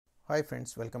Hi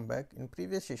friends, welcome back. In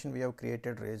previous session we have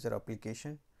created Razor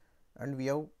application and we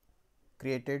have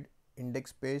created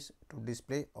index page to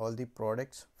display all the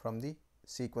products from the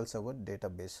SQL Server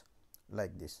database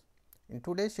like this. In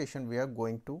today's session we are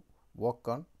going to work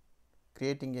on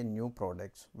creating a new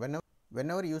products.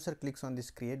 Whenever user clicks on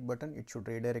this create button, it should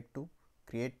redirect to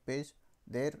create page.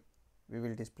 There we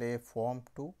will display a form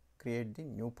to create the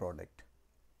new product.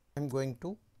 I am going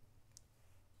to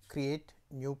create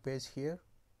new page here.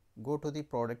 Go to the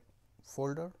product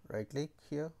folder, right click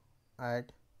here,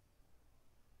 add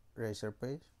Razor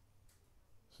page.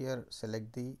 Here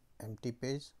select the empty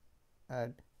page,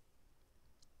 add,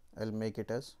 I'll make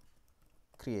it as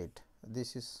create.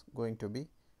 This is going to be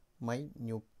my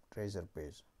new Razor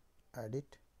page. Add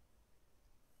it.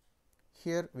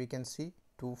 Here we can see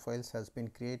two files has been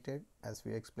created as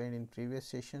we explained in previous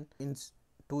session.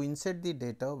 To insert the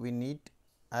data we need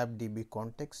appdb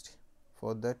context.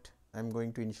 For that I am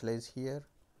going to initialize here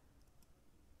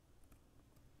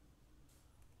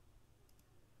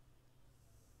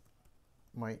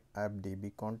my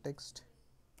appdb context.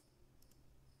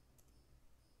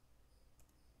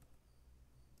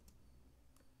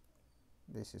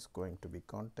 This is going to be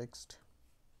context.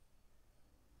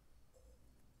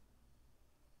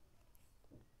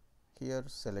 Here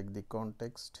select the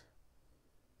context,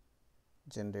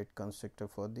 generate constructor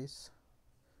for this.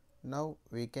 Now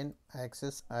we can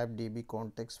access appdb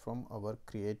context from our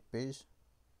create page.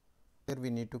 Here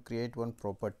we need to create one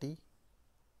property,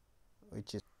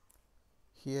 which is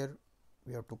here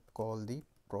we have to call the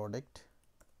product.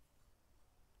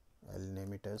 I'll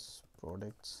name it as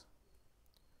products.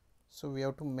 So we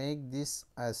have to make this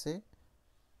as a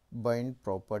bind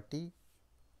property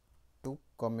to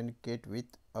communicate with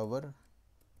our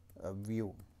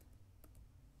view,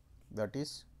 that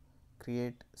is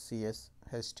create CS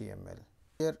HTML.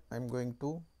 Here I am going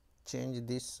to change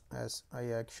this as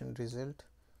iAction result.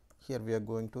 Here we are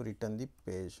going to return the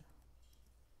page.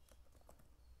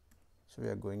 So we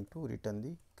are going to return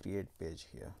the create page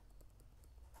here.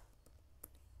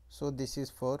 So this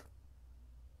is for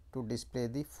to display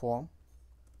the form.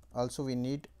 Also we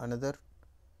need another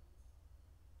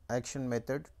action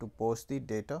method to post the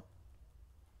data.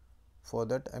 For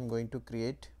that I am going to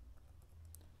create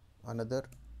another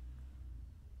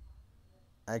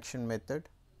action method,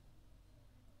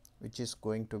 which is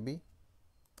going to be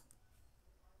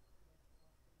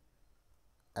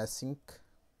async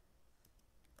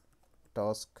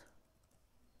task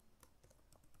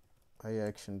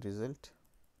iAction result.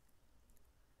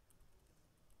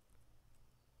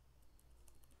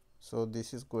 So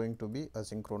this is going to be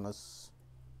asynchronous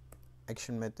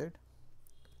action method.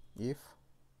 If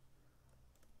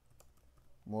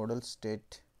model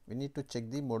state, we need to check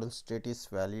the model state is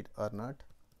valid or not.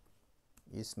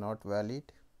 Is not valid,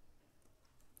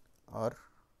 or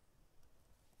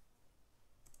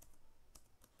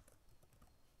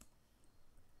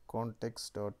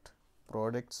context dot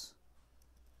products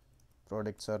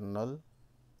are null,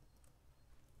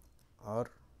 or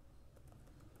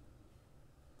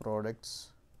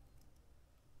products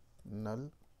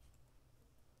null.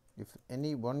 If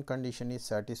any one condition is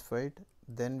satisfied,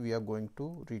 then we are going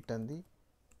to return the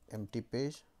empty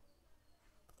page,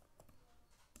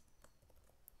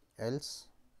 else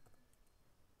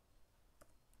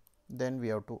then we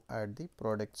have to add the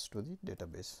products to the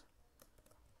database.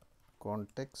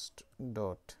 Context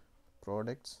dot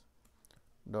products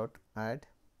dot add.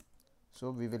 So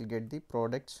we will get the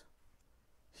products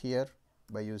here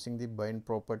by using the bind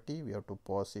property. We have to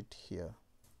pass it here.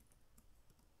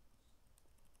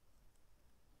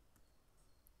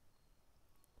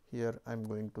 Here I am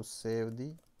going to save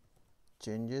the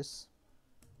changes.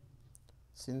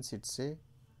 Since it's a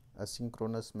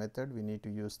asynchronous method, we need to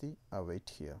use the await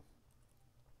here.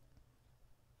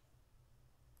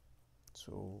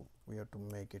 So we have to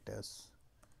make it as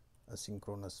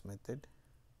asynchronous method.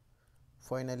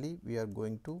 Finally we are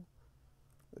going to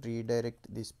redirect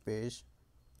this page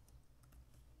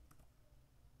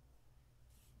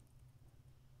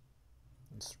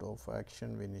instead of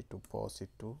action. We need to pass it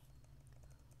to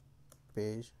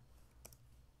page.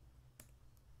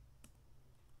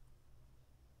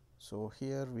 So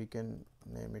here we can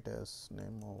name it as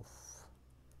name of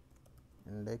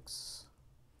index.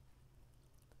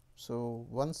 So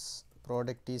once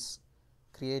product is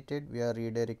created, we are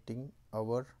redirecting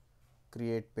our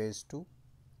create page to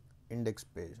index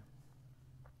page.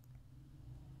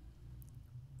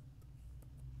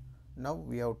 Now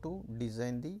we have to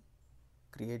design the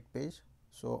create page.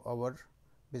 So our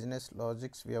business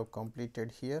logics we have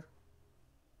completed here.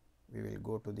 We will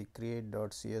go to the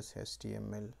create.cs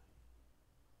HTML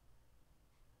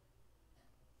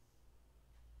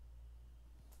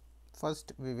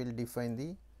first we will define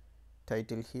the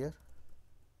title here.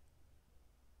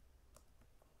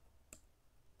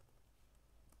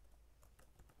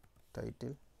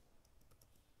 Title.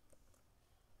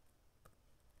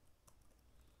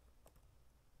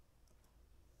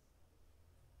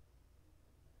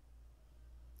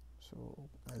 So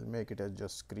I'll make it as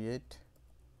just create.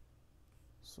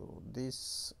 So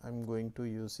this I'm going to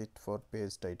use it for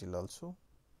page title also.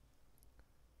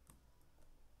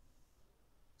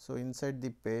 So inside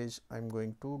the page I'm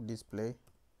going to display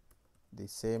the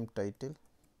same title.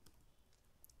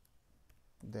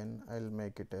 Then I'll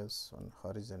make it as on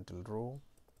horizontal row.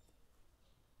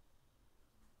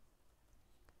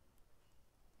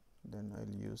 Then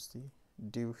I'll use the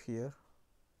div here,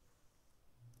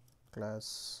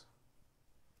 class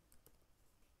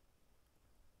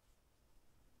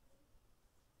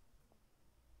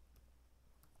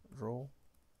row.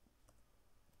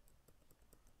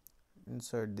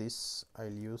 Inside this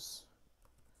I'll use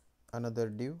another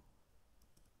div,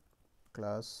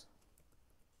 class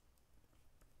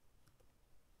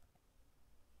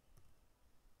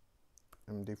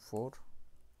MD4.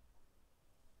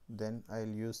 Then I'll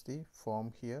use the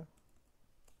form here.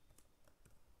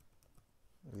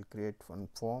 We'll create one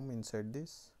form inside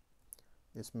this.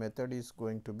 This method is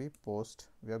going to be post.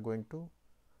 We are going to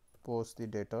post the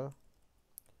data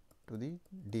to the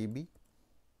DB.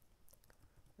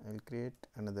 I'll create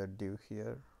another div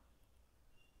here.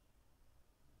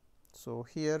 So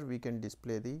here we can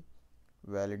display the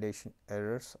validation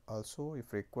errors also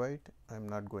if required. I'm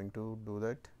not going to do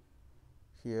that.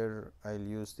 Here I'll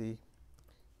use the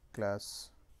class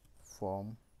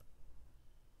form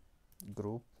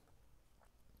group.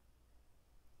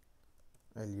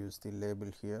 I'll use the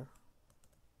label here,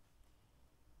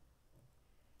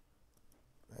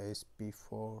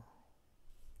 ASP4.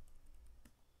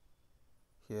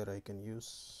 Here I can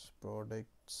use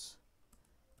products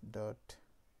dot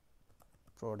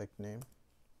product name,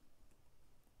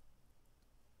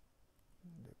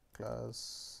 the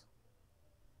class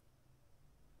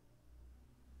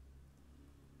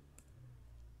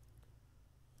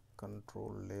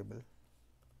control label.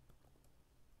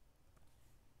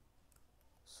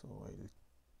 So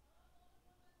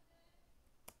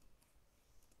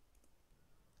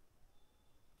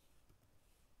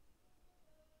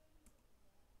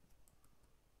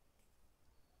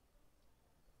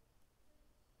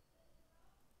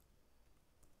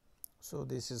so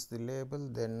this is the label.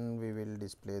 Then we will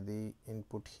display the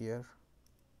input here,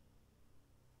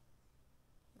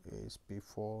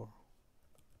 ASP4.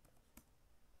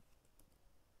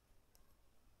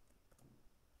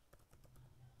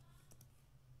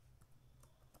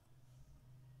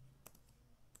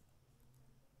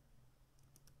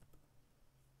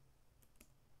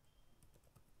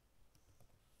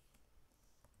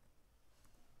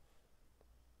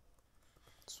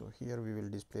 So here we will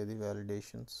display the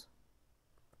validations.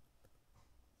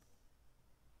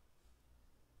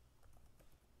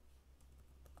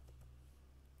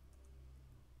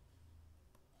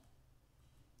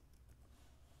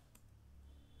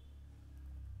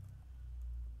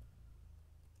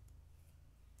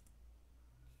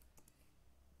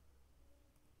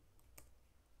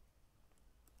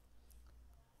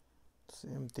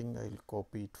 Same thing, I'll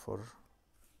copy it for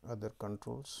other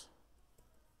controls,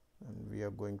 and we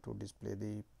are going to display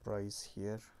the price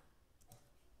here.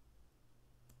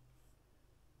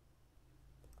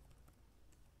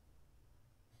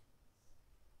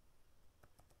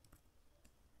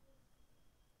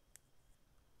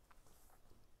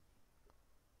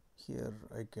 Here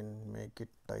I can make it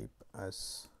type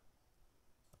as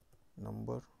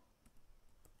number.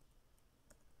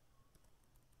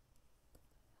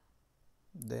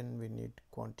 Then we need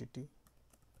quantity.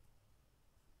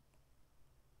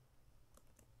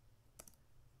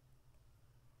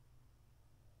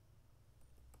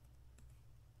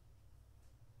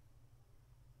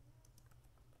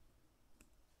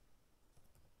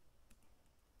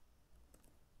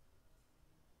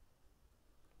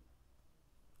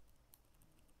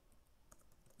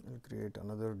 I'll create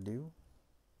another div.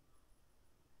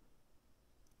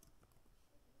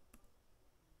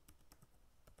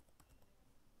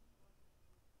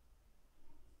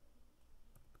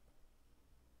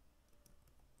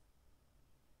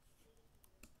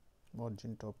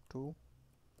 Margin top 2.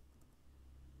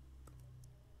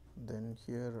 Then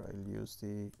here I'll use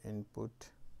the input,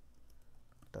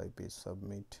 type is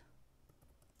submit,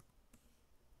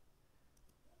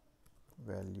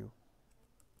 value.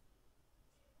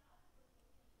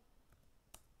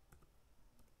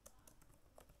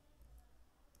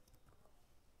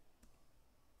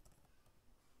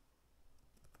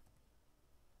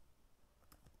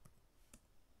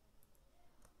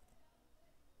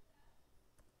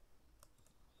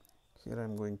 Here I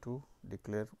am going to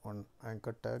declare one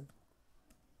anchor tag.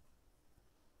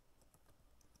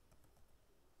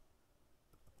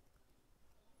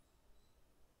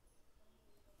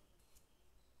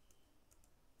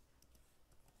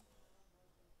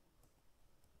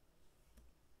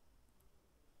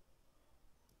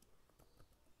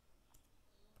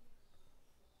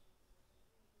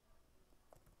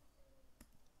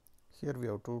 Here we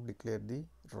have to declare the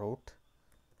route.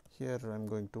 Here I am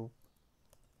going to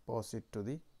pass it to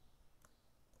the,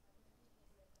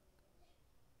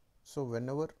 so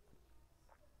whenever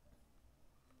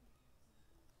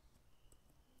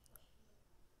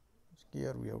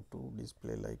here we have to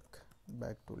display like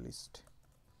back to list.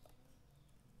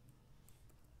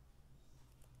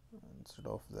 Instead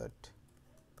of that,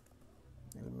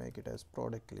 we'll make it as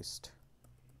product list.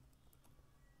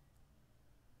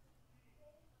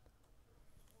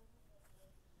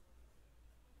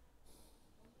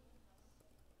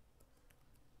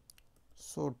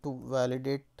 So to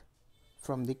validate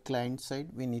from the client side,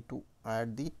 we need to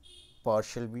add the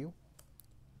partial view.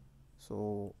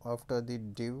 So after the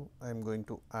div, I am going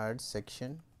to add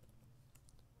section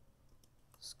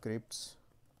scripts.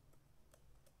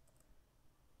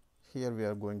 Here we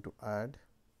are going to add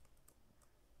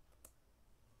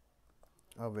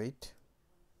await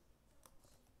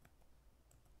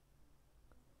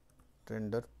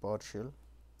render partial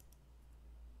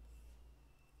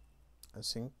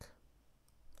async.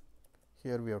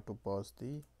 Here we have to pass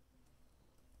the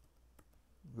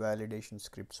validation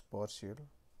scripts partial,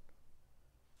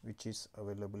 which is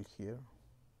available here.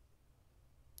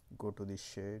 Go to the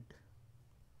shade.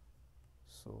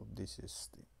 So this is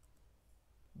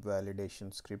the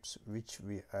validation scripts which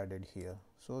we added here.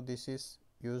 So this is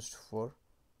used for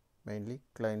mainly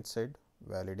client side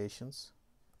validations.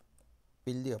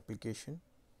 Build the application.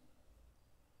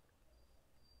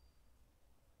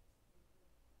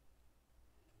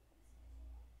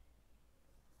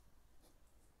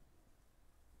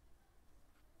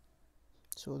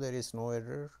 So there is no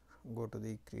error. Go to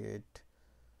the create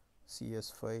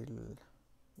CS file.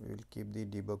 We will keep the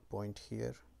debug point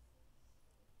here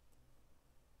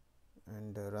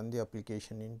and run the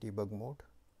application in debug mode.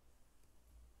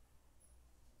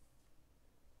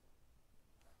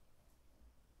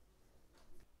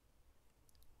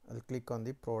 I'll click on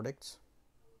the products.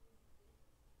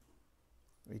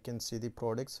 We can see the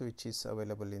products which is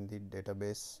available in the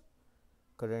database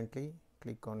currently.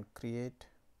 Click on create.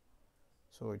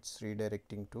 So it's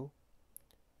redirecting to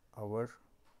our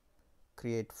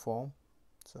create form.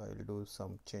 So I'll do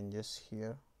some changes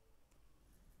here.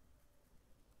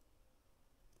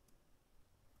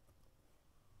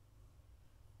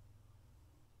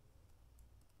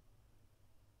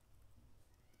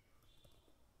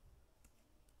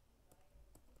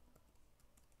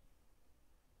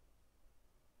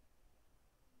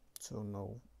 So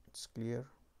now it's clear.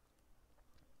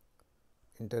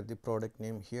 Enter the product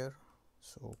name here.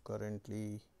 So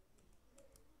currently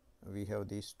we have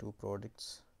these two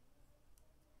products.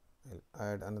 I'll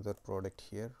add another product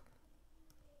here.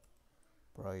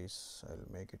 Price,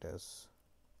 I'll make it as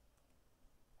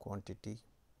quantity.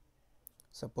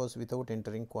 Suppose without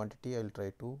entering quantity, I'll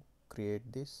try to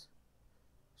create this.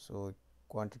 So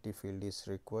quantity field is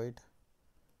required.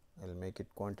 I'll make it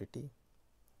quantity.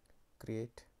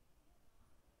 Create.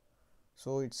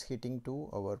 So it's hitting to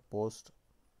our post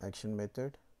action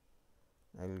method.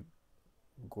 I'll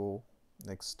go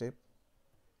next step.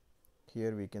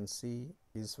 Here we can see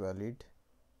is valid.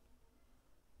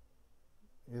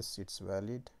 Yes, it's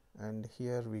valid. And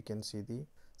here we can see the,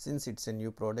 since it's a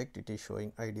new product, it is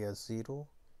showing ID as 0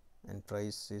 and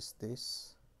price is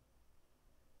this.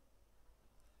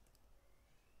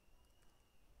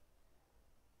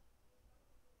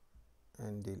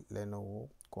 And the Lenovo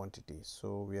quantity.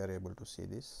 So we are able to see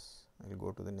this. I'll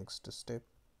go to the next step.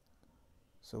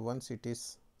 So once it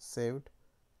is saved,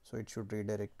 so it should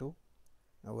redirect to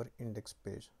our index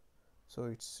page. So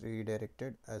it's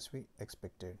redirected as we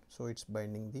expected. So it's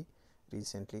binding the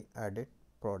recently added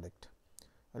product.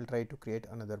 I'll try to create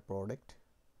another product.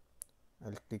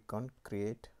 I'll click on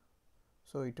create.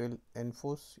 So it will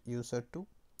enforce user to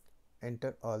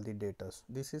enter all the data.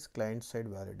 This is client side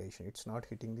validation. It's not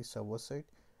hitting the server side.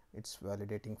 It's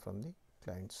validating from the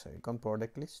client side. Click on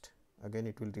product list. Again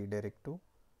it will redirect to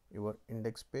your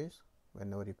index page.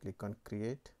 Whenever you click on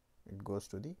create, it goes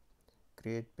to the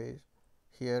create page.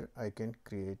 Here I can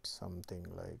create something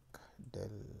like Dell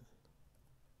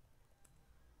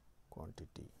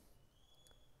quantity.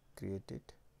 Create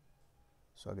it.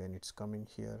 So again it's coming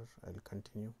here. I'll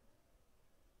continue.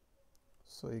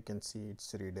 So you can see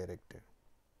it's redirected.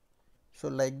 So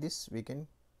like this we can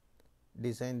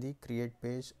design the create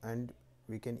page and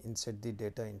we can insert the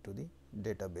data into the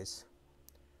database.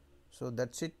 So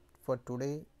that's it for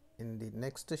today. In the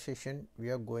next session we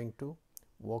are going to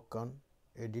work on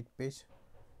edit page.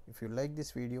 If you like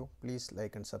this video, please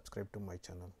like and subscribe to my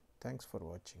channel. Thanks for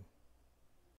watching.